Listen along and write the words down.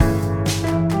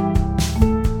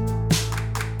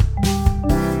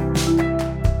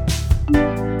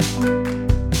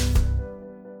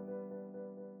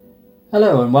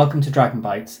Hello and welcome to Dragon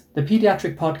Bites, the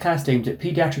paediatric podcast aimed at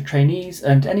paediatric trainees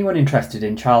and anyone interested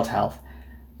in child health.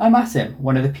 I'm Asim,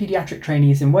 one of the paediatric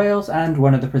trainees in Wales and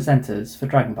one of the presenters for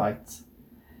Dragon Bites.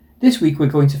 This week we're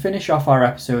going to finish off our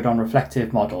episode on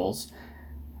reflective models.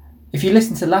 If you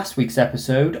listened to last week's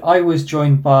episode, I was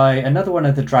joined by another one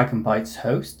of the Dragon Bites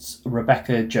hosts,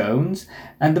 Rebecca Jones,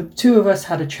 and the two of us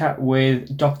had a chat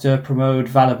with Dr. Pramod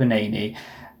Vallabhaneni,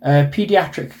 a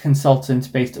paediatric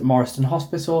consultant based at Morriston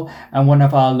Hospital and one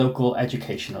of our local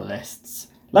educationalists.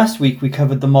 Last week we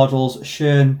covered the models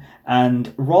Schön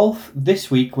and Rolf. This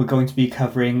week we're going to be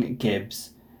covering Gibbs.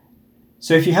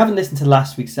 So if you haven't listened to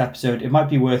last week's episode, it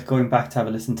might be worth going back to have a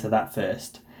listen to that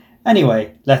first.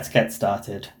 Anyway, let's get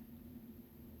started.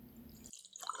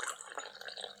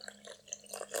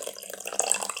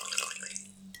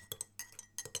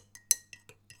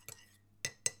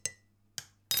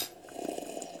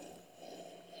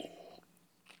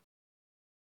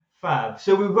 Fab.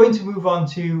 So we're going to move on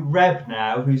to Reb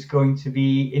now, who's going to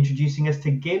be introducing us to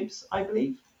Gibbs, I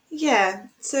believe. Yeah,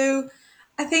 so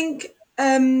I think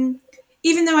even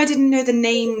though I didn't know the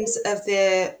names of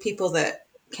the people that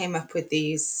came up with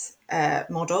these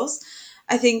models,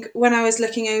 I think when I was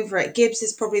looking over it, Gibbs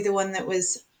is probably the one that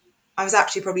I was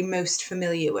actually probably most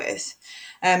familiar with.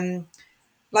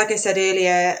 Like I said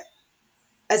earlier,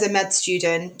 as a med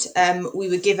student, we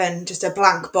were given just a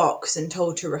blank box and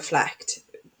told to reflect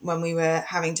when we were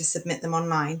having to submit them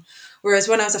online. Whereas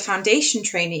when I was a foundation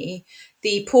trainee,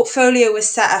 the portfolio was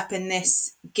set up in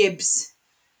this Gibbs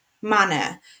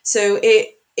manner. So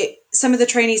some of the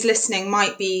trainees listening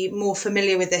might be more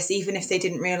familiar with this, even if they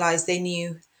didn't realise they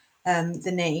knew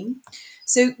the name.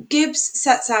 So Gibbs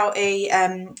sets out a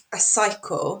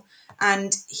cycle,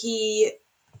 and he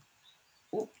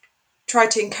tried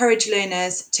to encourage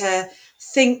learners to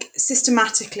think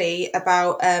systematically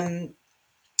about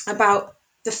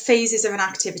the phases of an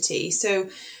activity. So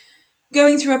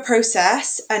going through a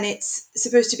process, and it's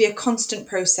supposed to be a constant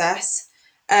process,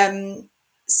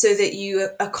 so that you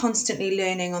are constantly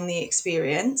learning on the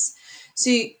experience.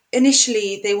 So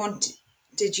initially they wanted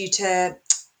you to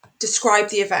describe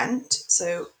the event.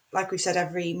 So like we said,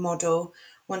 every model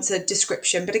wants a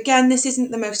description, but again, this isn't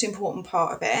the most important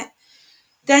part of it.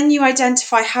 Then you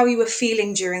identify how you were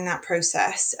feeling during that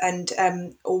process and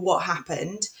or what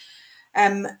happened.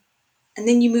 And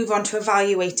then you move on to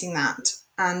evaluating that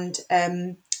and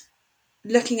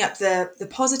looking at the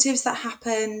positives that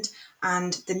happened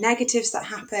and the negatives that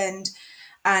happened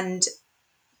and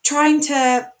trying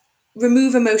to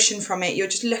remove emotion from it. You're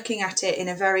just looking at it in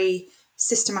a very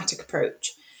systematic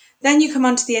approach. Then you come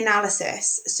on to the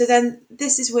analysis. So then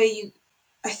this is where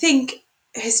I think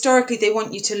historically they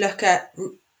want you to look at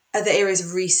other areas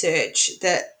of research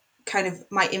that kind of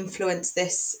might influence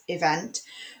this event.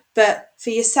 But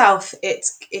for yourself, it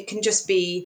can just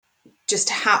be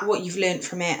what you've learned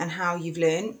from it and how you've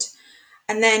learned.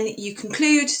 And then you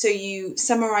conclude, so you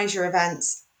summarize your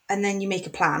events and then you make a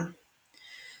plan.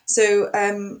 So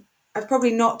I've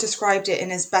probably not described it in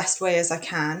as best way as I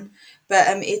can, but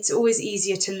it's always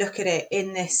easier to look at it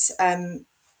in this in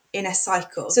a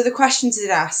cycle. So the questions it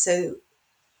asks, so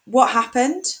what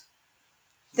happened?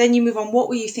 Then you move on, what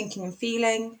were you thinking and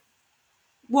feeling?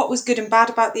 What was good and bad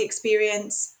about the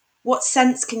experience? What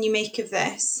sense can you make of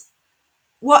this?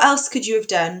 What else could you have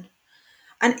done?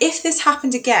 And if this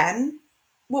happened again,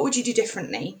 what would you do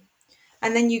differently?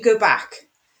 And then you go back.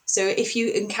 So if you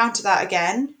encounter that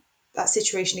again, that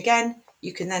situation again,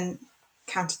 you can then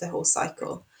counter the whole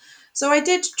cycle. So I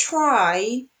did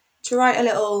try to write a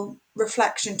little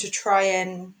reflection to try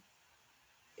and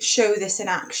show this in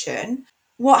action.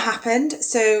 What happened?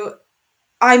 So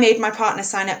I made my partner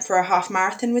sign up for a half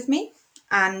marathon with me,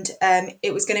 and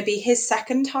it was going to be his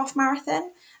second half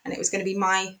marathon, and it was going to be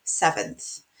my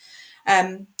seventh.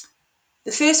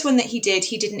 The first one that he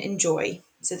didn't enjoy.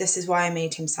 So this is why I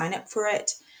made him sign up for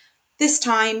it. This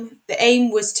time, the aim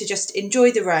was to just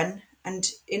enjoy the run. And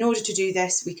in order to do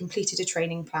this, we completed a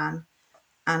training plan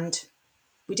and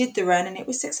we did the run and it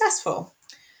was successful.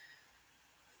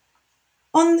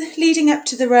 On leading up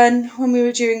to the run, when we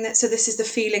were doing that, so this is the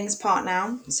feelings part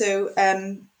now. So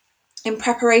in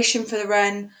preparation for the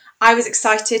run, I was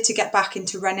excited to get back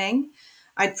into running.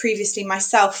 I'd previously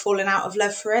myself fallen out of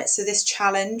love for it, so this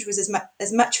challenge was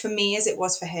as much for me as it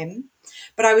was for him.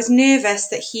 But I was nervous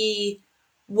that he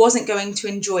wasn't going to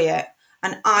enjoy it,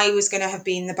 and I was going to have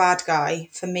been the bad guy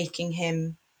for making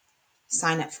him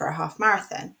sign up for a half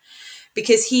marathon,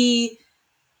 because he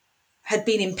had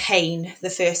been in pain the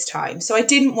first time. So I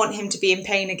didn't want him to be in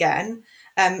pain again.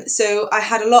 So I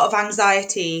had a lot of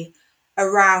anxiety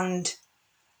around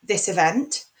this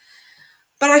event.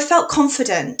 But I felt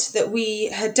confident that we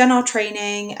had done our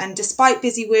training, and despite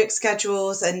busy work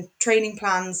schedules and training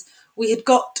plans, we had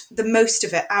got the most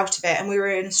of it out of it, and we were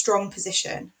in a strong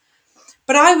position.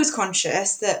 But I was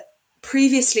conscious that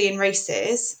previously in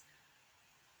races,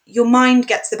 your mind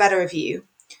gets the better of you,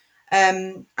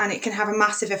 and it can have a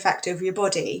massive effect over your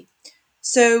body.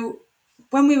 So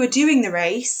when we were doing the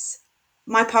race,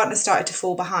 my partner started to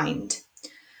fall behind.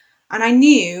 And I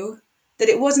knew that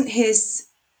it wasn't his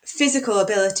physical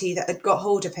ability that had got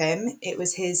hold of him, it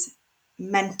was his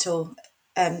mental,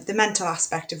 the mental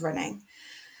aspect of running.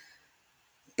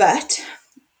 But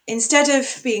instead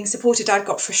of being supported, I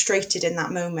got frustrated in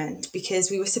that moment because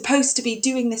we were supposed to be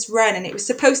doing this run and it was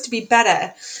supposed to be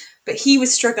better, but he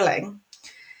was struggling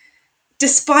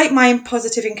despite my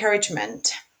positive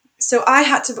encouragement. So I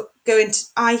had to,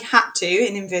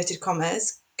 in inverted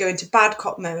commas, go into bad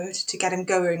cop mode to get him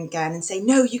going again and say,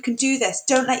 no, you can do this.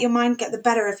 Don't let your mind get the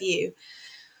better of you,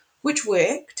 which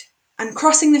worked. And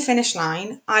crossing the finish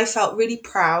line, I felt really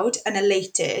proud and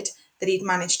elated that he'd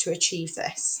managed to achieve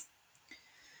this.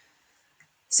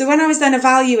 So when I was then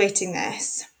evaluating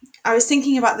this, I was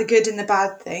thinking about the good and the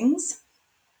bad things.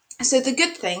 So the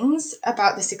good things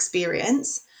about this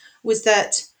experience was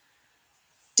that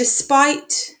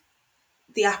despite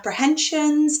the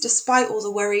apprehensions, despite all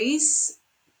the worries,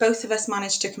 both of us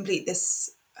managed to complete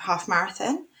this half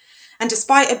marathon. And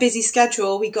despite a busy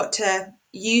schedule, we got to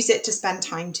use it to spend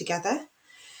time together.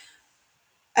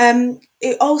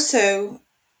 It also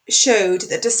showed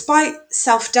that despite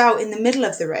self-doubt in the middle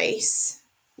of the race,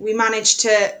 we managed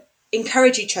to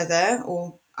encourage each other,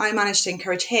 or I managed to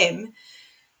encourage him,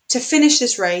 to finish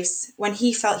this race when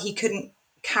he felt he couldn't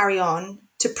carry on,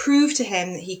 to prove to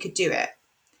him that he could do it.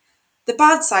 The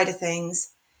bad side of things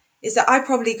is that I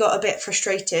probably got a bit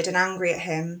frustrated and angry at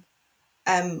him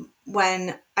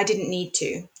when I didn't need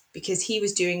to, because he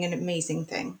was doing an amazing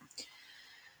thing.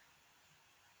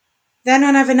 Then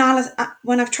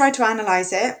when I've tried to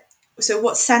analyse it, so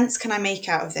what sense can I make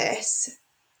out of this?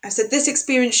 I said, this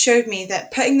experience showed me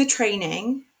that putting the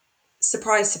training,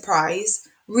 surprise, surprise,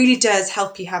 really does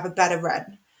help you have a better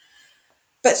run.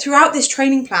 But throughout this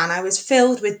training plan, I was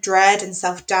filled with dread and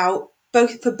self-doubt,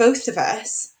 for both of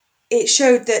us. It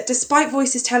showed that despite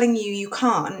voices telling you you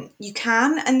can't, you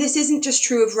can. And this isn't just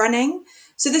true of running.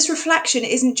 So this reflection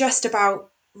isn't just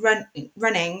about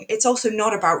running. It's also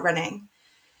not about running.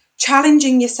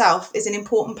 Challenging yourself is an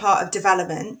important part of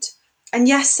development. And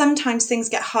yes, sometimes things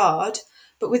get hard,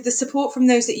 but with the support from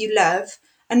those that you love,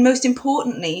 and most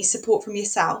importantly, support from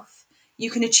yourself, you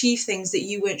can achieve things that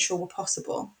you weren't sure were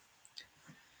possible.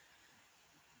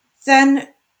 Then,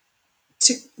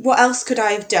 what else could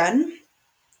I have done?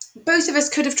 Both of us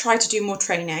could have tried to do more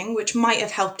training, which might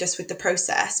have helped us with the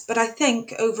process. But I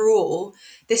think overall,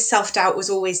 this self-doubt was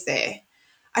always there.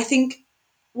 I think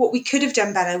what we could have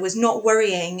done better was not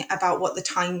worrying about what the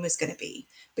time was going to be,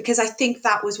 because I think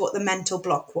that was what the mental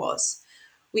block was.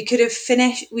 We could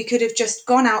have just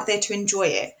gone out there to enjoy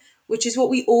it, which is what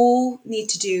we all need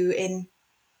to do in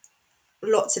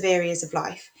lots of areas of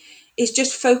life, is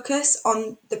just focus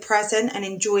on the present and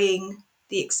enjoying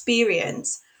the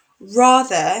experience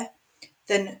rather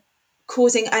than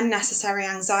causing unnecessary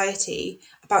anxiety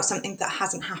about something that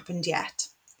hasn't happened yet.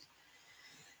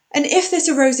 And if this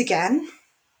arose again,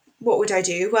 what would I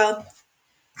do? Well,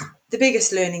 the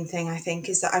biggest learning thing, I think,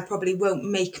 is that I probably won't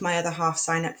make my other half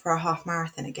sign up for a half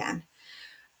marathon again.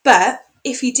 But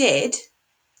if he did,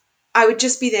 I would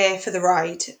just be there for the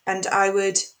ride, and I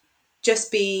would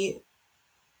just be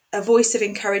a voice of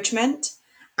encouragement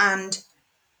and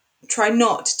try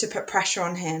not to put pressure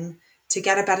on him to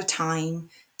get a better time,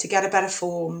 to get a better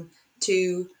form,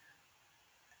 to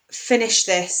finish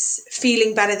this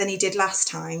feeling better than he did last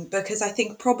time, because I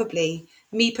think probably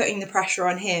me putting the pressure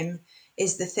on him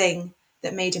is the thing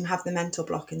that made him have the mental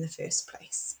block in the first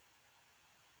place.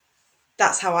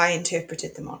 That's how I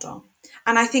interpreted the model.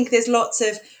 And I think there's lots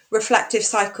of reflective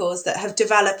cycles that have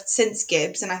developed since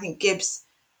Gibbs, and I think Gibbs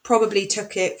probably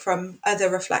took it from other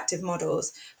reflective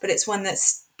models, but it's one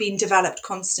that's been developed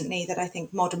constantly that I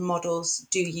think modern models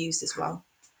do use as well.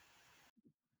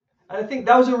 I think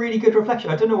that was a really good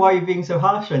reflection. I don't know why you're being so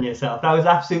harsh on yourself. That was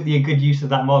absolutely a good use of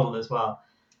that model as well.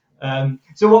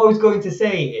 So what I was going to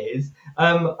say is,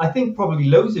 I think probably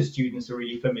loads of students are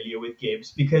really familiar with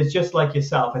Gibbs, because just like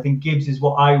yourself, I think Gibbs is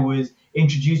what I was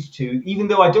introduced to, even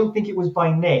though I don't think it was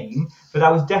by name, but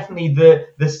that was definitely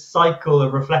the cycle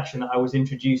of reflection that I was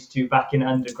introduced to back in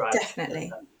undergrad.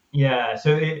 Definitely. Yeah,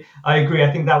 so I agree.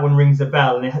 I think that one rings a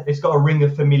bell, and it's got a ring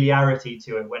of familiarity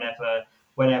to it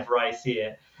whenever I see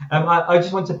it. I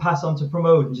just want to pass on to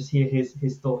Pramod and just hear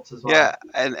his thoughts as well. Yeah,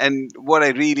 and what I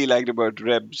really liked about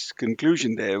Reb's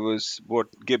conclusion there was what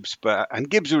and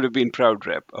Gibbs would have been proud,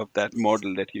 Reb, of that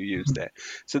model that you used there.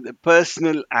 So the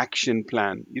personal action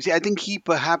plan. You see, I think he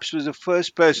perhaps was the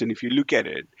first person, if you look at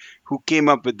it, who came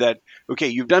up with that. Okay,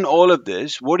 you've done all of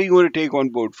this. What are you going to take on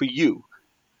board for you?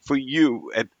 For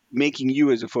you at making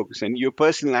you as a focus, and your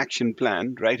personal action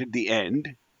plan right at the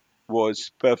end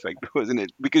was perfect, wasn't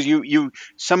it? Because you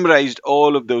summarized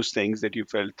all of those things that you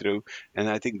felt through, and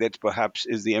I think that perhaps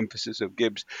is the emphasis of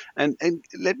Gibbs. And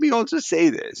let me also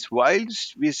say this: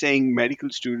 whilst we're saying medical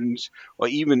students, or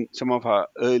even some of our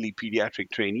early pediatric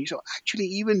trainees, or actually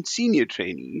even senior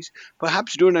trainees,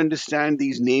 perhaps don't understand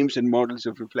these names and models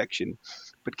of reflection.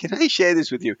 But can I share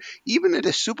this with you? Even at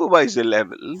a supervisor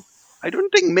level, I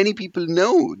don't think many people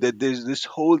know that there's this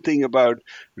whole thing about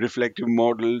reflective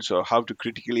models or how to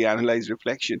critically analyze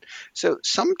reflection. So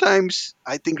sometimes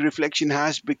I think reflection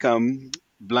has become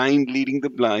blind leading the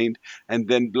blind, and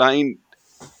then blind,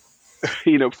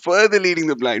 further leading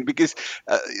the blind, because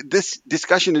this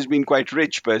discussion has been quite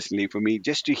rich personally for me,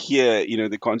 just to hear,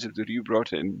 the concepts that you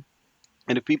brought in.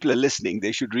 And if people are listening,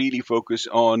 they should really focus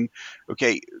on,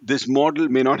 okay, this model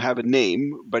may not have a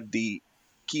name, but the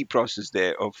key process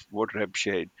there of what Reb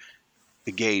shared.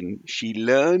 Again, she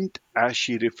learned as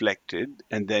she reflected,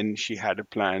 and then she had a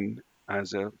plan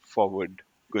as a forward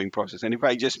going process. And if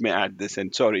I just may add this,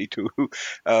 and sorry to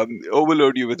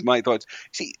overload you with my thoughts.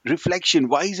 See, reflection,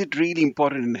 why is it really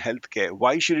important in healthcare?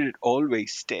 Why should it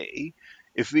always stay?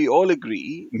 If we all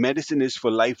agree medicine is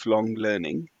for lifelong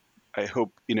learning, I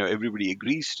hope everybody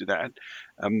agrees to that.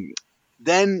 Um,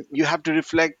 then you have to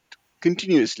reflect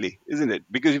continuously, isn't it?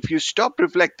 Because if you stop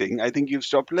reflecting, I think you've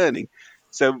stopped learning.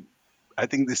 So I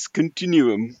think this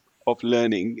continuum of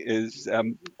learning is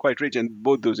quite rich, and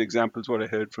both those examples, what I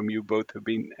heard from you both, have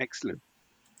been excellent.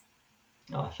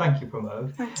 Oh, thank you,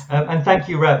 Pramod. Thanks. And thank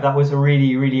you, Reb. That was a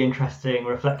really, really interesting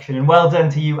reflection. And well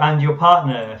done to you and your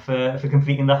partner for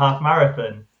completing the half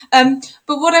marathon.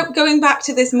 But going back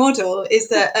to this model is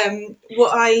that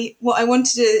what I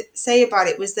wanted to say about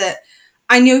it was that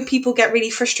I know people get really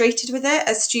frustrated with it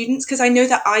as students, because I know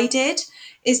that I did.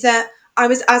 Is that I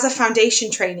was as a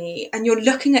foundation trainee, and you're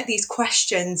looking at these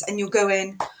questions and you're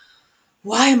going,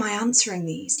 why am I answering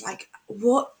these? Like,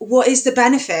 what is the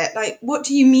benefit? Like, what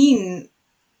do you mean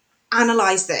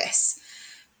analyze this?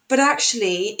 But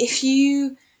actually, if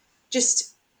you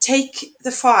just take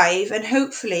the 5, and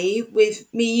hopefully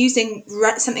with me using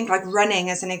something like running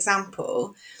as an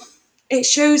example, it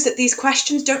shows that these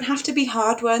questions don't have to be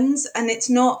hard ones, and it's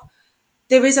not,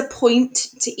 there is a point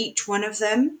to each one of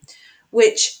them,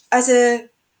 which as a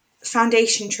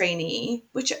foundation trainee,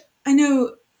 which I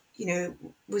know,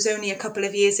 was only a couple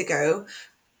of years ago,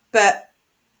 but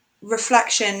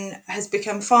reflection has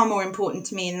become far more important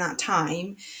to me in that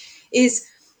time, is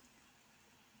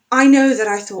I know that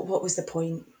I thought, what was the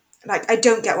point? Like, I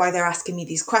don't get why they're asking me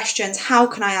these questions. How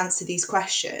can I answer these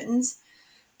questions?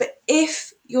 But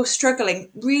if you're struggling,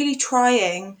 really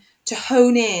trying to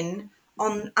hone in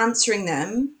on answering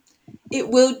them, it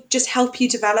will just help you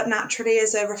develop naturally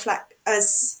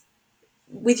as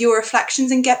with your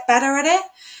reflections and get better at it.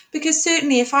 Because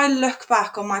certainly if I look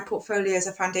back on my portfolio as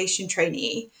a foundation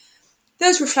trainee,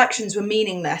 those reflections were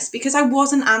meaningless because I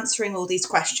wasn't answering all these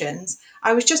questions.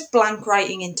 I was just blank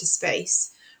writing into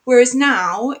space. Whereas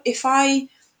now, if I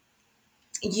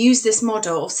use this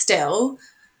model still,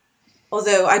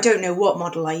 although I don't know what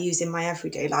model I use in my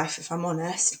everyday life, if I'm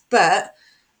honest, but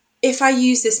if I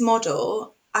use this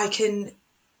model, I can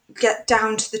get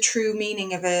down to the true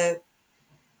meaning of a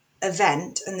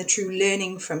event and the true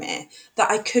learning from it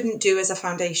that I couldn't do as a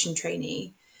foundation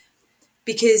trainee.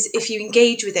 Because if you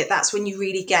engage with it, that's when you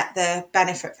really get the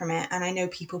benefit from it. And I know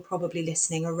people probably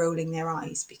listening are rolling their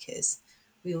eyes because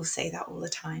we all say that all the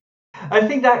time. I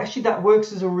think that actually that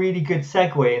works as a really good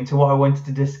segue into what I wanted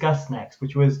to discuss next,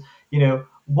 which was,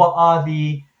 what are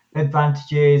the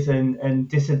advantages and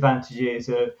disadvantages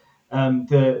of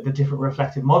the different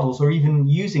reflective models, or even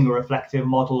using a reflective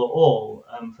model at all,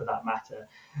 for that matter.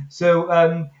 So,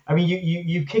 I mean,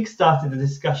 you've kickstarted the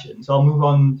discussion, so I'll move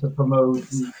on to Pramod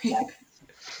Sorry. next.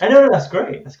 No, that's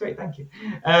great. That's great. Thank you.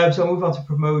 So I'll move on to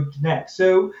Pramod next.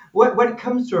 So when it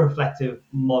comes to reflective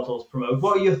models, Pramod,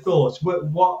 what are your thoughts?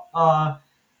 What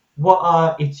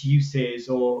are its uses,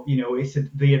 or it's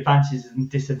the advantages and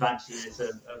disadvantages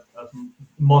of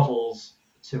models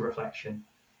to reflection?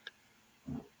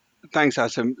 Thanks,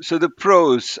 Asim. So the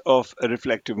pros of a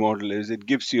reflective model is it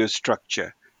gives you a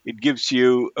structure. It gives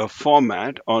you a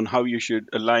format on how you should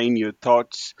align your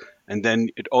thoughts, and then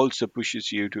it also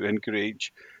pushes you to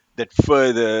encourage that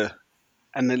further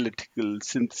analytical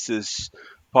synthesis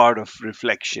part of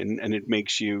reflection, and it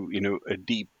makes you, a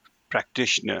deep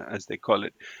practitioner, as they call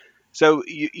it. So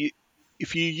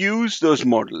if you use those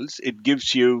models, it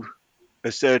gives you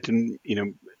a certain,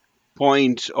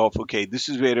 points of, okay, this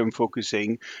is where I'm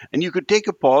focusing, and you could take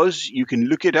a pause, you can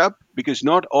look it up, because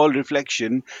not all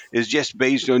reflection is just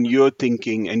based on your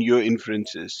thinking and your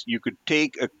inferences. You could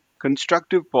take a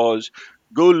constructive pause,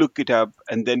 go look it up,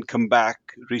 and then come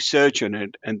back, research on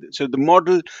it. And so the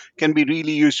model can be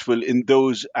really useful in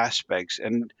those aspects.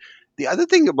 And the other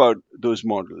thing about those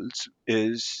models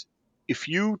is, if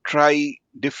you try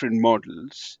different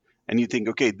models and you think,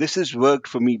 okay, this has worked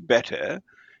for me better,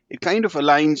 it kind of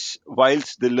aligns.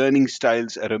 Whilst the learning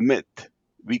styles are a myth,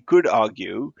 we could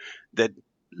argue that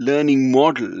learning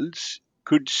models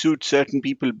could suit certain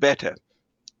people better.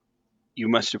 You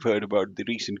must have heard about the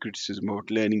recent criticism about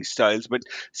learning styles, but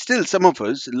still, some of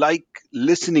us like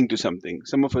listening to something,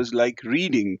 some of us like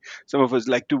reading, some of us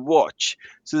like to watch.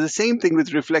 So, the same thing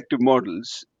with reflective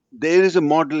models. There is a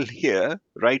model here,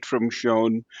 right from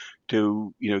Sean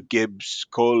to Gibbs,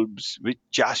 Kolb's,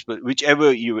 Jasper,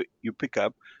 whichever you pick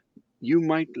up, you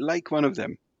might like one of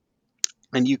them,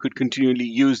 and you could continually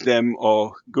use them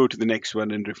or go to the next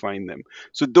one and refine them.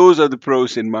 So those are the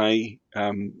pros in my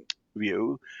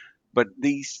view. But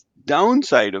the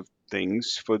downside of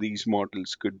things for these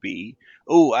models could be,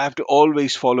 oh, I have to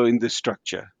always follow in this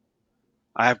structure.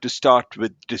 I have to start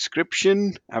with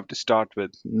description, I have to start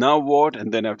with now what,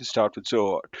 and then I have to start with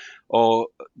so what. Or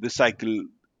the cycle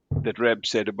that Reb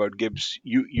said about Gibbs,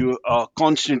 you are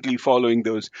constantly following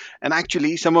those, and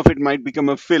actually some of it might become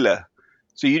a filler.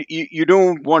 So you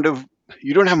don't want to,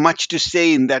 you don't have much to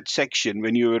say in that section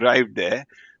when you arrive there.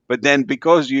 But then,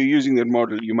 because you're using that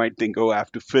model, you might think, oh, I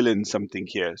have to fill in something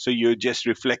here. So you're just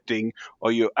reflecting,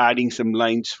 or you're adding some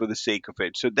lines for the sake of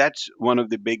it. So that's one of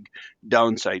the big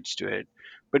downsides to it.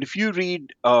 But if you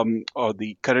read, or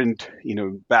the current,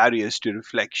 barriers to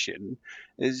reflection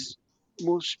is,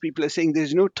 most people are saying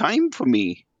there's no time for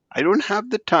me. I don't have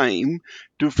the time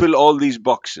to fill all these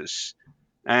boxes.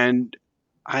 And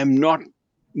I'm not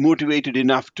motivated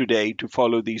enough today to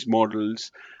follow these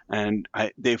models. And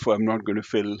therefore, I'm not going to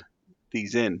fill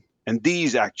these in. And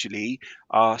these actually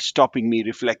are stopping me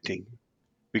reflecting,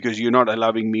 because you're not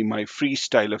allowing me my free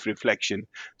style of reflection.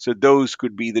 So those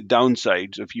could be the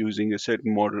downsides of using a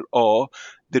certain model, or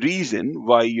the reason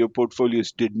why your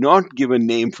portfolios did not give a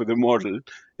name for the model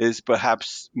is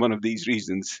perhaps one of these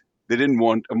reasons. They didn't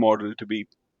want a model to be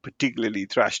particularly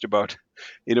thrashed about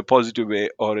in a positive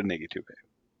way or a negative way.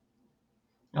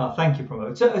 Oh, thank you,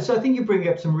 Pramod. So I think you bring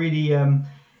up some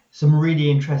really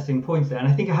interesting points there, and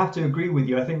I think I have to agree with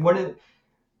you. I think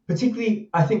particularly,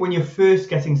 I think when you're first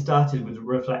getting started with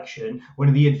reflection, one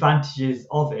of the advantages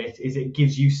of it is it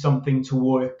gives you something to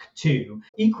work to.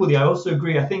 Equally, I also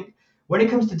agree. I think when it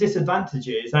comes to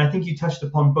disadvantages, and I think you touched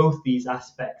upon both these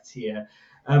aspects here,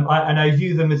 I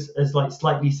view them as like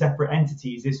slightly separate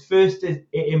entities. Is first, it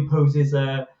imposes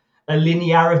a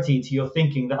linearity to your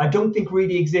thinking that I don't think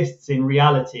really exists in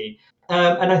reality.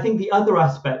 And I think the other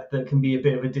aspect that can be a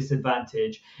bit of a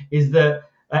disadvantage is that,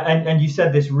 and you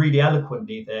said this really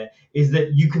eloquently there, is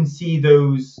that you can see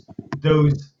those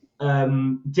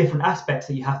different aspects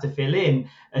that you have to fill in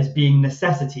as being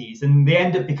necessities, and they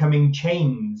end up becoming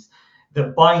chains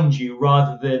that bind you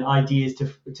rather than ideas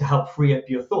to help free up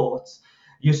your thoughts.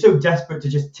 You're so desperate to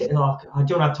just I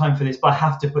don't have time for this, but I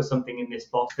have to put something in this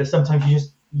box, that sometimes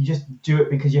you just do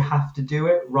it because you have to do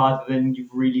it rather than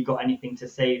you've really got anything to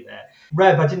say there.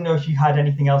 Reb, I didn't know if you had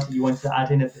anything else that you wanted to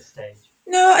add in at this stage.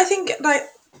 No, I think but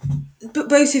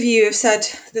both of you have said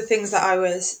the things that I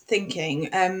was thinking.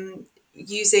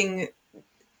 Using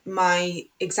my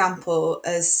example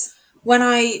as when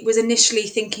I was initially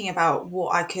thinking about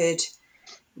what I could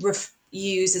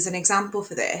use as an example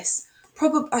for this,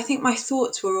 probably I think my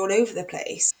thoughts were all over the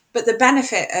place. But the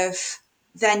benefit of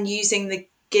then using the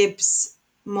Gibbs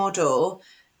model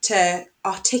to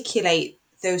articulate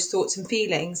those thoughts and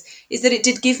feelings is that it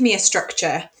did give me a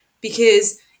structure.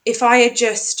 Because if I had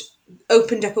just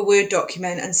opened up a Word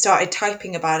document and started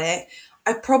typing about it,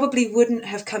 I probably wouldn't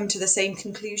have come to the same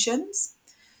conclusions.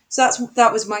 So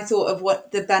that was my thought of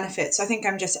what the benefits. I think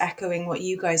I'm just echoing what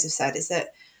you guys have said, is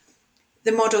that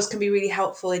the models can be really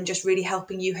helpful in just really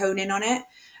helping you hone in on it.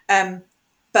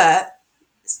 But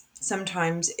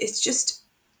sometimes it's just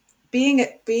being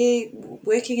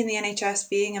working in the NHS,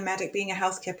 being a medic, being a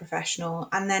healthcare professional,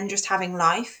 and then just having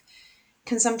life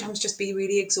can sometimes just be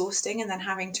really exhausting, and then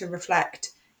having to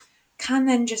reflect can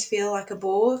then just feel like a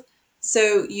bore.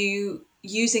 So you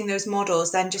using those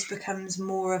models then just becomes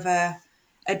more of a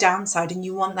downside, and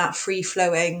you want that free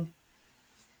flowing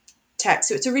text.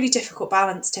 So it's a really difficult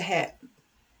balance to hit.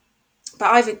 But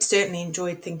I've certainly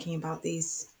enjoyed thinking about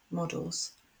these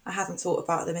models. I hadn't thought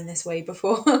about them in this way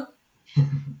before.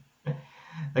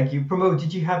 Thank you. Pramod,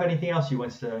 did you have anything else you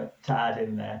wanted to add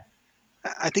in there?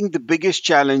 I think the biggest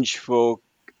challenge for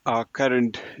our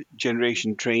current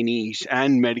generation trainees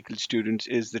and medical students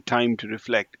is the time to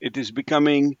reflect. It is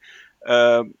becoming,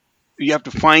 uh, you have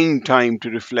to find time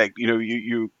to reflect.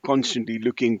 You're constantly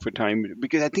looking for time,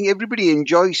 because I think everybody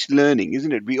enjoys learning,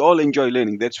 isn't it? We all enjoy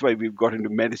learning. That's why we've got into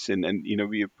medicine, and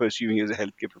we are pursuing as a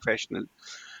healthcare professional.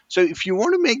 So if you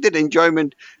want to make that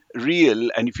enjoyment real,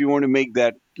 and if you want to make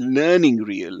that learning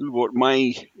real, what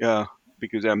my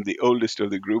because I'm the oldest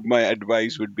of the group, my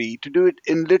advice would be to do it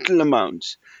in little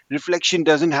amounts. Reflection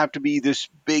doesn't have to be this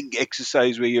big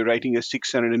exercise where you're writing a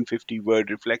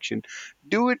 650-word reflection.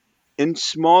 Do it in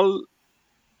small,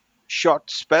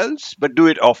 short spells, but do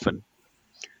it often.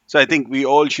 So I think we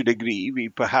all should agree we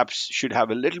perhaps should have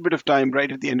a little bit of time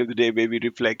right at the end of the day where we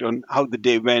reflect on how the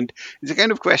day went. It's a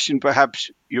kind of question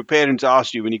perhaps your parents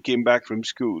asked you when you came back from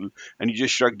school and you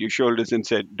just shrugged your shoulders and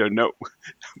said, don't know.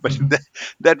 But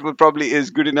that would probably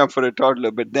is good enough for a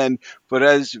toddler. But then for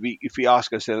us, if we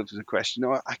ask ourselves the question,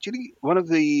 or actually one of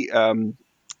the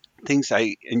things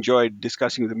I enjoyed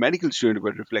discussing with a medical student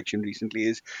about reflection recently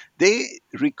is they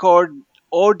record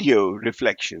audio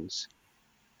reflections.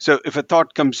 So if a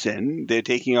thought comes in, they're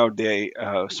taking out their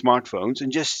smartphones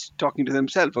and just talking to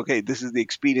themselves. Okay, this is the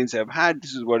experience I've had.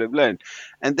 This is what I've learned.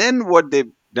 And then what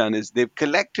they've done is they've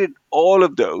collected all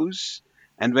of those.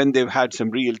 And when they've had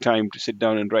some real time to sit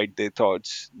down and write their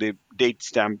thoughts, they've date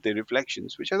stamped their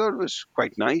reflections, which I thought was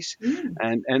quite nice.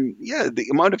 And yeah, the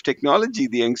amount of technology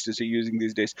the youngsters are using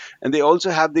these days. And they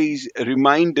also have these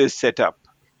reminders set up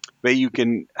where you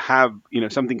can have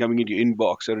something coming into your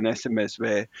inbox or an SMS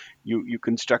where you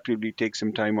constructively take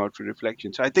some time out for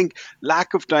reflection. So I think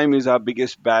lack of time is our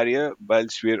biggest barrier,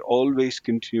 whilst we're always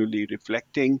continually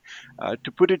reflecting.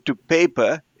 To put it to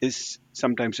paper is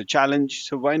sometimes a challenge,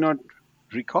 so why not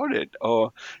record it?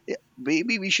 Or yeah,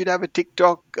 maybe we should have a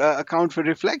TikTok account for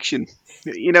reflection,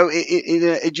 in an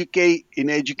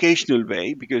educational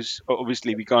way, because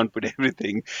obviously we can't put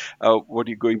everything what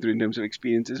you're going through in terms of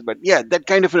experiences. But yeah, that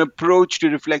kind of an approach to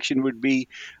reflection would be,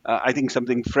 I think,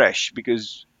 something fresh.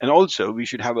 Because, and also, we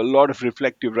should have a lot of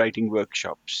reflective writing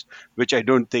workshops, which I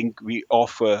don't think we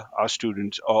offer our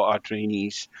students or our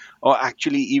trainees, or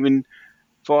actually even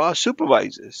for our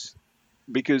supervisors.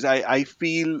 Because I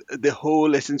feel the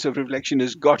whole essence of reflection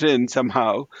is gotten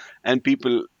somehow, and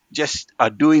people just are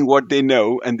doing what they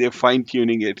know and they're fine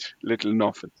tuning it little and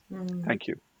often. Thank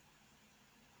you.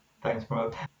 Thanks,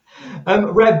 Pramod.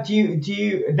 Reb, do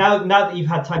you now that you've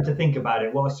had time to think about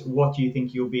it, what do you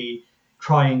think you'll be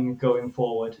trying going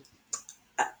forward?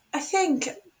 I think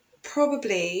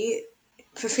probably,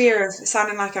 for fear of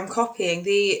sounding like I'm copying,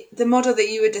 the model that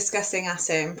you were discussing,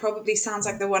 Asim, probably sounds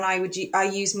like the one I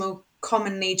use more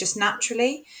commonly just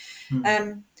naturally.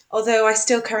 Although I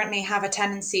still currently have a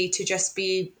tendency to just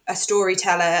be a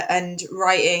storyteller and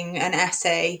writing an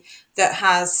essay that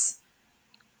has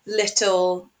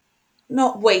little,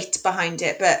 not weight behind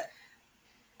it, but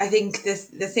I think the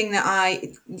thing that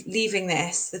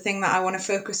the thing that I want to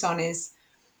focus on is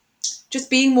just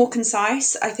being more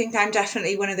concise. I think I'm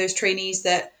definitely one of those trainees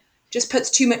that just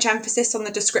puts too much emphasis on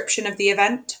the description of the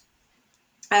event.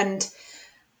 And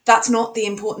that's not the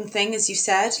important thing, as you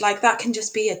said. Like, that can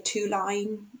just be a two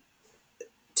line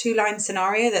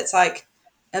scenario that's like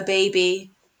a baby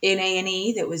in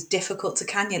A&E that was difficult to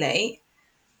cannulate.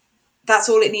 That's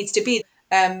all it needs to be.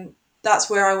 That's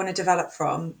where I want to develop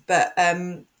from. But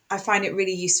I find it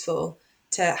really useful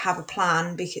to have a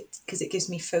plan because it gives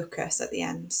me focus at the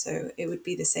end. So it would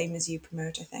be the same as you,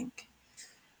 Pramod, I think,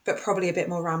 but probably a bit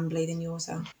more rambly than yours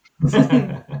are.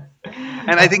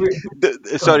 And I think, Go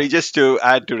on. sorry, just to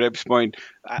add to Reb's point,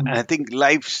 I think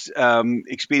life's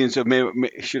experience, or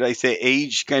should I say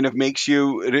age, kind of makes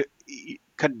you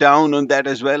cut down on that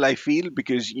as well, I feel.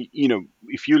 Because,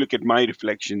 if you look at my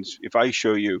reflections, if I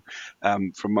show you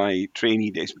from my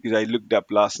trainee days, because I looked up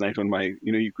last night on my,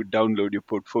 you could download your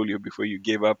portfolio before you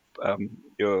gave up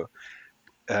your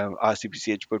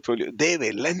RCPCH portfolio, they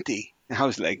were lengthy. I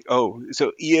was like, oh,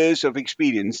 so years of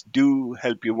experience do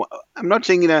help you. I'm not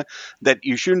saying that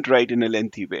you shouldn't write in a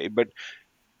lengthy way, but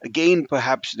again,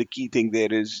 perhaps the key thing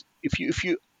there is, if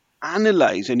you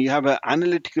analyze and you have an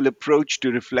analytical approach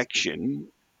to reflection,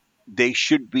 they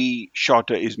should be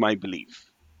shorter, is my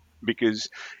belief. Because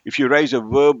if you raise a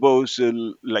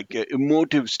verbose, like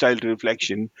emotive style to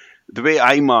reflection, the way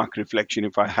I mark reflection,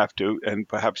 if I have to, and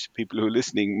perhaps people who are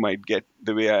listening might get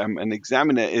the way I am an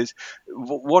examiner, is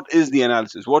what is the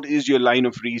analysis? What is your line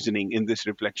of reasoning in this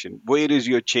reflection? Where is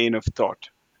your chain of thought?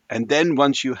 And then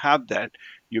once you have that,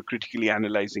 you're critically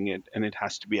analyzing it, and it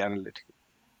has to be analytical.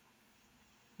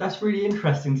 That's really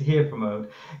interesting to hear, Pramod.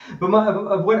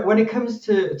 But when it comes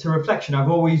to reflection,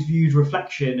 I've always viewed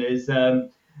reflection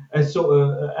as sort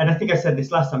of, and I think I said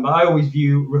this last time, but I always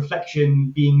view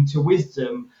reflection being to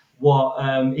wisdom what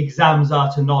exams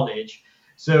are to knowledge.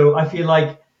 So I feel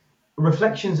like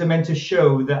reflections are meant to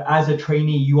show that as a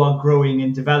trainee you are growing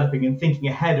and developing and thinking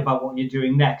ahead about what you're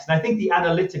doing next. And I think the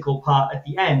analytical part at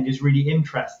the end is really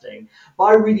interesting, but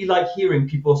I really like hearing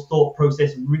people's thought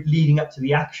process leading up to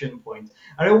the action point.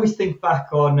 And I always think back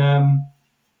on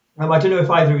I don't know if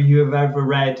either of you have ever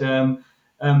read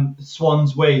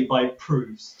Swan's Way by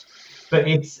Proust, but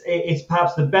it's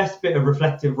perhaps the best bit of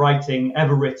reflective writing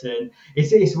ever written.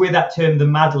 It's where that term, the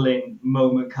Madeleine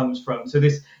moment, comes from. So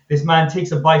this man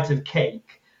takes a bite of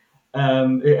cake.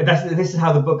 This is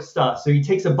how the book starts. So he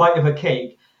takes a bite of a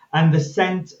cake, and the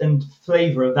scent and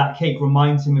flavor of that cake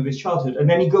reminds him of his childhood. And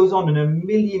then he goes on in a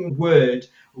million word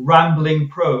rambling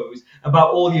prose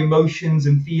about all the emotions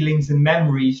and feelings and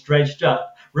memories dredged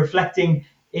up, reflecting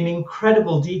in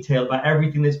incredible detail about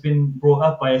everything that's been brought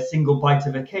up by a single bite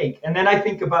of a cake. And then I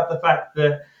think about the fact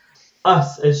that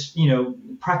us, as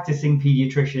practicing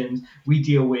pediatricians, we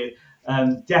deal with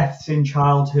deaths in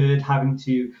childhood, having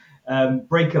to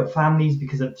break up families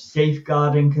because of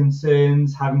safeguarding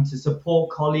concerns, having to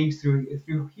support colleagues through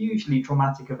hugely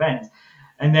traumatic events.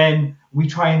 And then we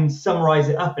try and summarize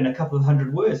it up in a couple of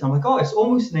hundred words. I'm like, oh, it's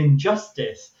almost an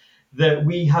injustice that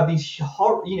we have these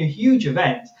huge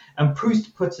events, and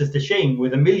Proust puts us to shame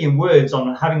with a million words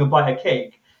on having a bite of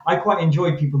cake. I quite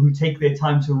enjoy people who take their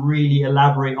time to really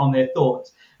elaborate on their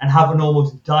thoughts and have an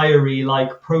almost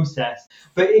diary-like process.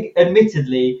 But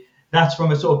admittedly, that's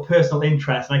from a sort of personal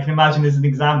interest. And I can imagine as an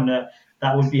examiner,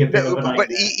 that would be a bit of a nightmare.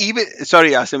 But even,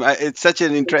 sorry, Asim, it's such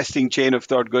an interesting chain of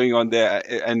thought going on there.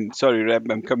 And sorry, Reb,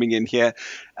 I'm coming in here.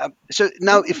 So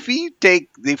now, if we take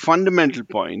the fundamental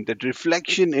point that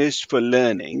reflection is for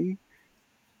learning,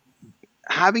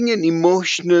 having an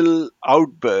emotional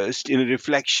outburst in a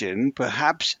reflection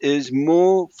perhaps is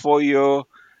more for your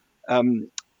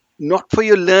not for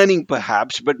your learning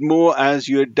perhaps, but more as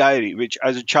your diary, which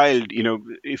as a child,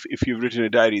 if you've written a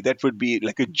diary, that would be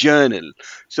like a journal.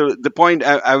 So the point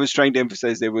I was trying to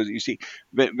emphasize there was, you see,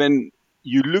 when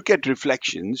you look at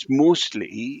reflections,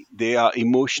 mostly they are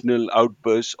emotional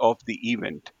outbursts of the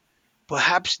event.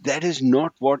 Perhaps that is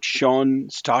not what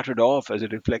Sean started off as a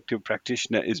reflective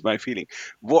practitioner, is my feeling.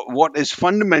 What is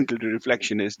fundamental to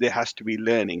reflection is there has to be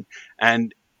learning.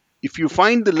 And if you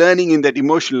find the learning in that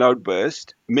emotional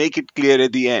outburst, make it clear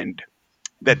at the end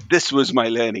that this was my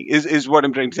learning, is what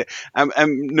I'm trying to say. I'm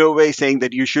no way saying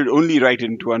that you should only write it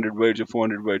in 200 words or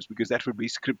 400 words, because that would be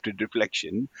scripted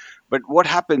reflection. But what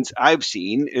happens, I've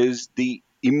seen, is the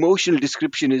emotional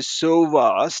description is so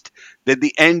vast that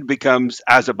the end becomes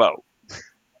as above.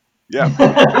 Yeah.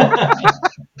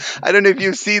 I don't know if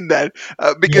you've seen that,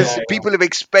 because Yeah. people have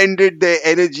expended their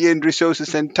energy and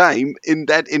resources and time in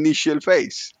that initial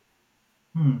phase.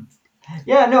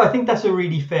 Yeah, no, I think that's a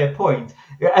really fair point.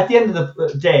 At the end of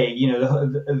the day,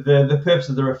 the purpose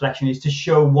of the reflection is to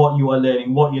show what you are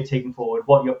learning, what you're taking forward,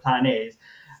 what your plan is,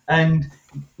 and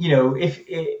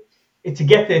if to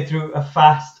get there through a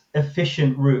fast,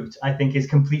 efficient route, I think is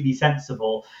completely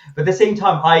sensible. But at the same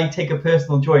time, I take a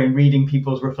personal joy in reading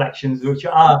people's reflections, which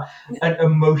are an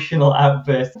emotional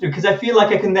outburst, because I feel like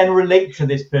I can then relate to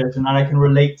this person and I can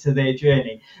relate to their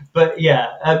journey. But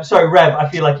yeah, sorry, Reb, I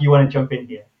feel like you want to jump in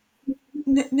here.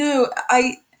 No,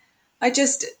 I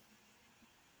just,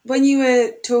 when you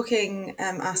were talking,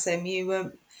 Asim, you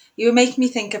were making me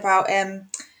think about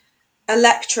a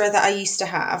lecturer that I used to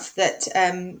have, that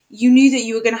you knew that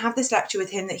you were going to have this lecture with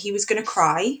him, that he was going to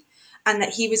cry, and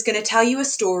that he was going to tell you a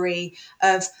story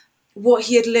of what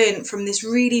he had learned from this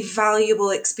really valuable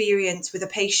experience with a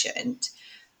patient.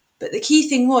 But the key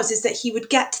thing is that he would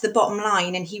get to the bottom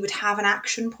line and he would have an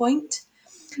action point.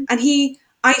 And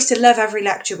I used to love every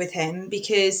lecture with him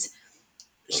because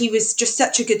he was just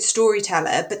such a good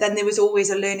storyteller, but then there was always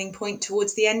a learning point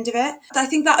towards the end of it. I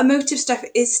think that emotive stuff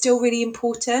is still really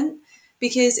important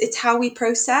because it's how we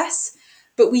process,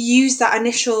 but we use that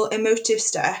initial emotive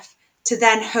stuff to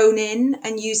then hone in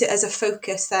and use it as a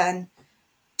focus then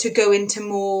to go into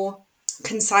more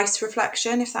concise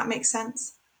reflection, if that makes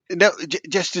sense. Now,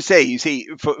 just to say, you see,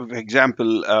 for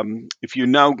example, if you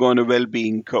now go on a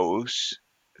well-being course,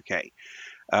 okay,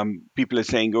 People are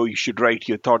saying, oh, you should write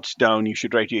your thoughts down, you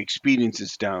should write your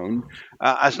experiences down.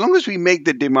 As long as we make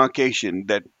the demarcation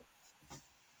that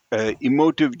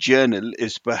emotive journal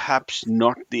is perhaps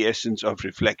not the essence of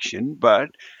reflection, but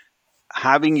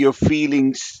having your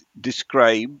feelings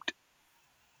described,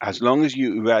 as long as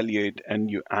you evaluate and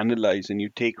you analyze and you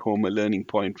take home a learning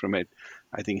point from it,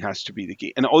 I think has to be the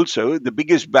key. And also, the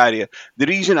biggest barrier, the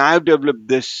reason I've developed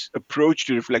this approach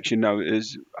to reflection now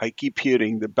is I keep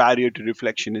hearing the barrier to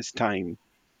reflection is time.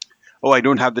 Oh, I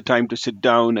don't have the time to sit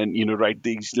down and write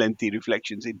these lengthy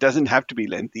reflections. It doesn't have to be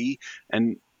lengthy,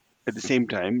 and at the same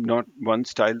time, not one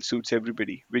style suits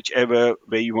everybody. Whichever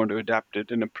way you want to adapt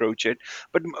it and approach it,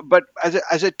 but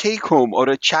as a take home or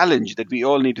a challenge that we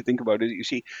all need to think about is, you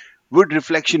see, would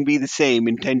reflection be the same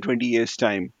in 10, 20 years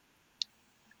time?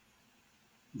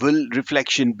 Will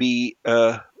reflection be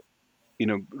a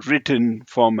written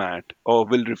format, or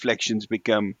will reflections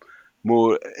become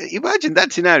more? Imagine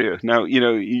that scenario. Now,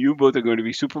 you both are going to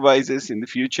be supervisors in the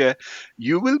future.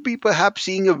 You will be perhaps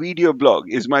seeing a video blog,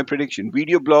 is my prediction.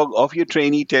 Video blog of your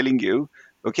trainee telling you,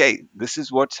 okay, this is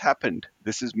what's happened,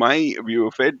 this is my view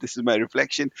of it, this is my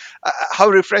reflection. How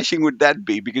refreshing would that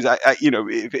be? Because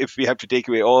if we have to take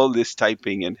away all this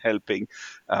typing and helping,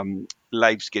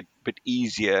 lives get a bit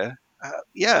easier.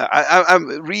 Yeah, I'm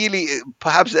really,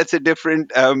 perhaps that's a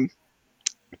different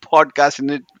podcast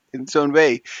in its own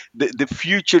way. The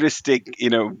futuristic,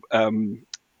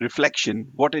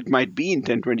 reflection, what it might be in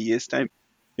 10, 20 years time.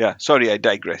 Yeah, sorry, I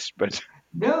digressed, but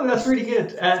No, that's really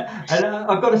good. And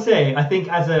I've got to say, I think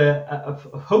as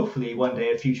hopefully one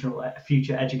day a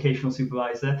future educational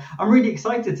supervisor, I'm really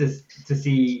excited to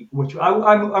see which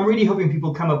I'm really hoping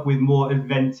people come up with more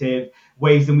inventive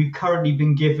ways than we've currently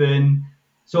been given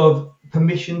sort of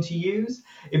permission to use.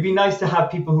 It'd be nice to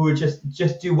have people who would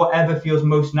just do whatever feels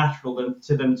most natural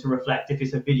to them to reflect. If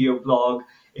it's a video blog,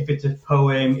 if it's a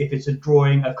poem, if it's a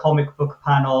drawing, a comic book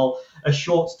panel, a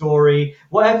short story,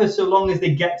 whatever, so long as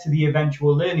they get to the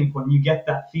eventual learning point, you get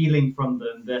that feeling from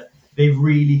them that they've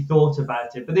really thought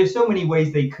about it. But there's so many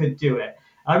ways they could do it.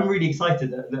 I'm really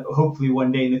excited that hopefully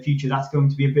one day in the future that's going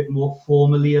to be a bit more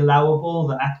formally allowable,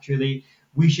 that actually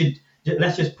we should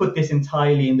let's just put this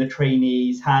entirely in the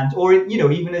trainees' hands, or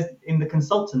even as in the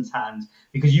consultants' hands,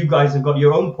 because you guys have got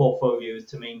your own portfolios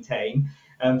to maintain,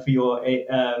 for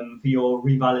your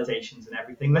revalidations and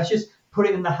everything. Let's just put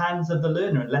it in the hands of the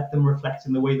learner and let them reflect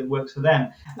in the way that works for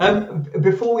them.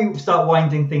 Before we start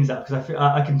winding things up, because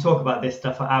I can talk about this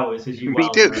stuff for hours, as you me well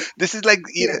too. know. This is like,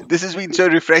 this has been so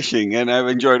refreshing, and I've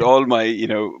enjoyed all my,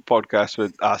 podcasts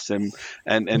with Asim,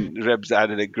 and Reb's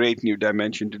added a great new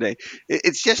dimension today.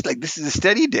 It's just like this is a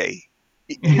study day.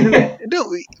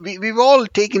 No, we've all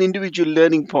taken individual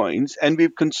learning points and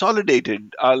we've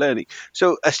consolidated our learning.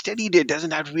 So a study day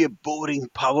doesn't have to be a boring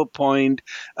PowerPoint,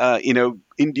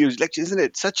 induced lecture, isn't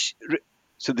it?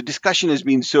 So the discussion has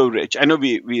been so rich. I know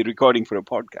we're recording for a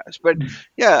podcast, but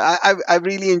yeah, I've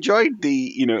really enjoyed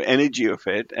the energy of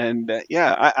it, and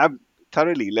yeah, I've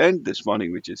thoroughly learned this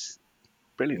morning, which is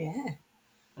brilliant. Yeah.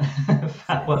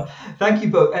 Well, thank you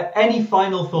both. Any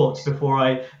final thoughts before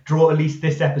I draw at least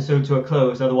this episode to a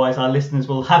close? Otherwise, our listeners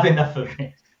will have enough of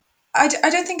me. I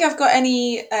don't think I've got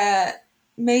any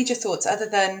major thoughts other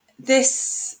than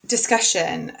this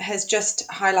discussion has just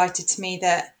highlighted to me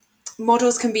that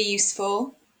models can be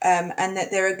useful, and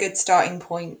that they're a good starting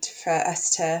point for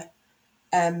us to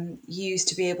use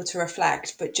to be able to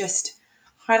reflect, but just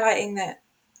highlighting that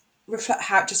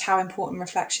how important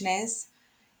reflection is.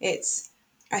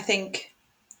 I think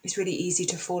it's really easy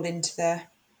to fall into the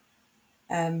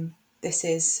this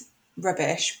is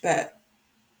rubbish, but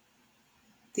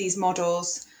these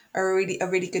models are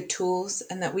really good tools,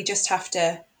 and that we just have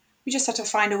to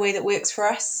find a way that works for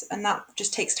us, and that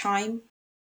just takes time.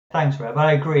 Thanks, Reb.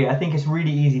 I agree. I think it's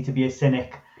really easy to be a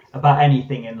cynic about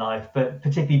anything in life, but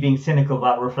particularly being cynical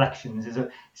about reflections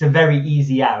it's a very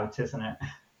easy out, isn't it?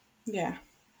 Yeah.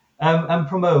 And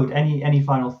Pramod, any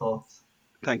final thoughts?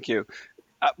 Thank you.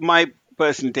 My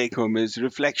personal take home is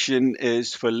reflection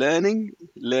is for learning.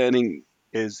 Learning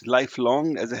is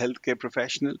lifelong as a healthcare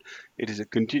professional. It is a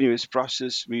continuous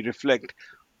process. We reflect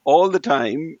all the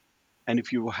time. And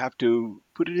if you have to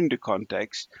put it into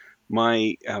context,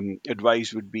 my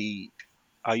advice would be,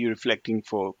 are you reflecting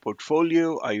for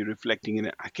portfolio? Are you reflecting in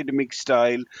an academic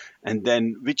style? And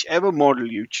then, whichever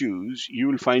model you choose, you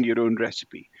will find your own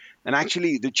recipe. And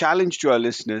actually, the challenge to our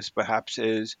listeners perhaps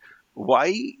is,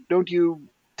 why don't you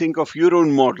think of your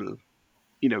own model?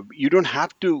 You don't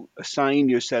have to assign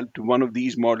yourself to one of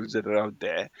these models that are out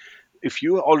there. If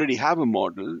you already have a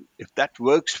model, if that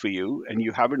works for you and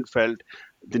you haven't felt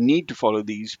the need to follow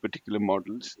these particular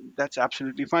models, that's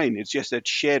absolutely fine. It's just that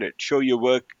share it, show your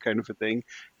work kind of a thing,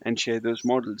 and share those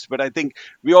models. But I think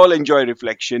we all enjoy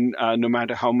reflection, no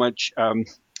matter how much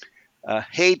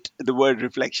hate the word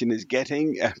reflection is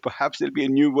getting. Perhaps there'll be a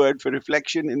new word for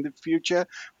reflection in the future,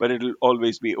 but it'll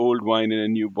always be old wine in a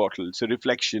new bottle. So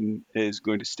reflection is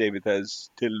going to stay with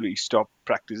us till we stop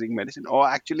practicing medicine, or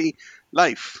actually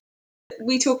life.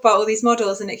 We talk about all these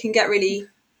models and it can get really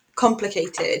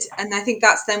complicated. And I think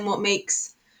that's then what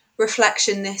makes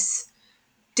reflection this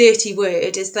dirty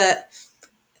word, is that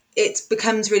it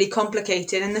becomes really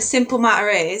complicated. And the simple matter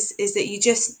is that you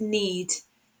just need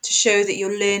to show that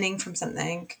you're learning from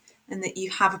something and that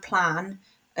you have a plan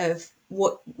of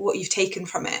what you've taken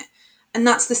from it. And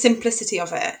that's the simplicity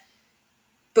of it.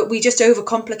 But we just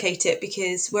overcomplicate it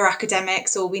because we're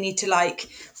academics, or we need to like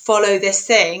follow this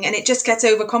thing, and it just gets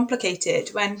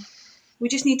overcomplicated when we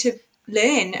just need to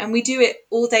learn, and we do it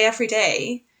all day, every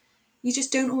day. You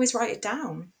just don't always write it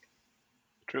down.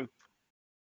 True.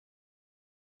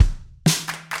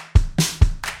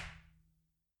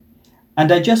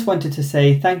 And I just wanted to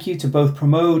say thank you to both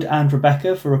Pramod and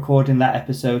Rebecca for recording that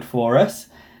episode for us.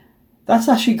 That's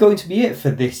actually going to be it for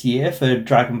this year for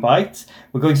Dragon Bites.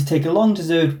 We're going to take a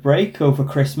long-deserved break over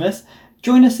Christmas.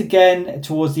 Join us again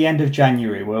towards the end of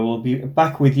January, where we'll be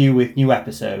back with you with new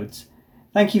episodes.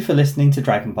 Thank you for listening to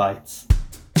Dragon Bites.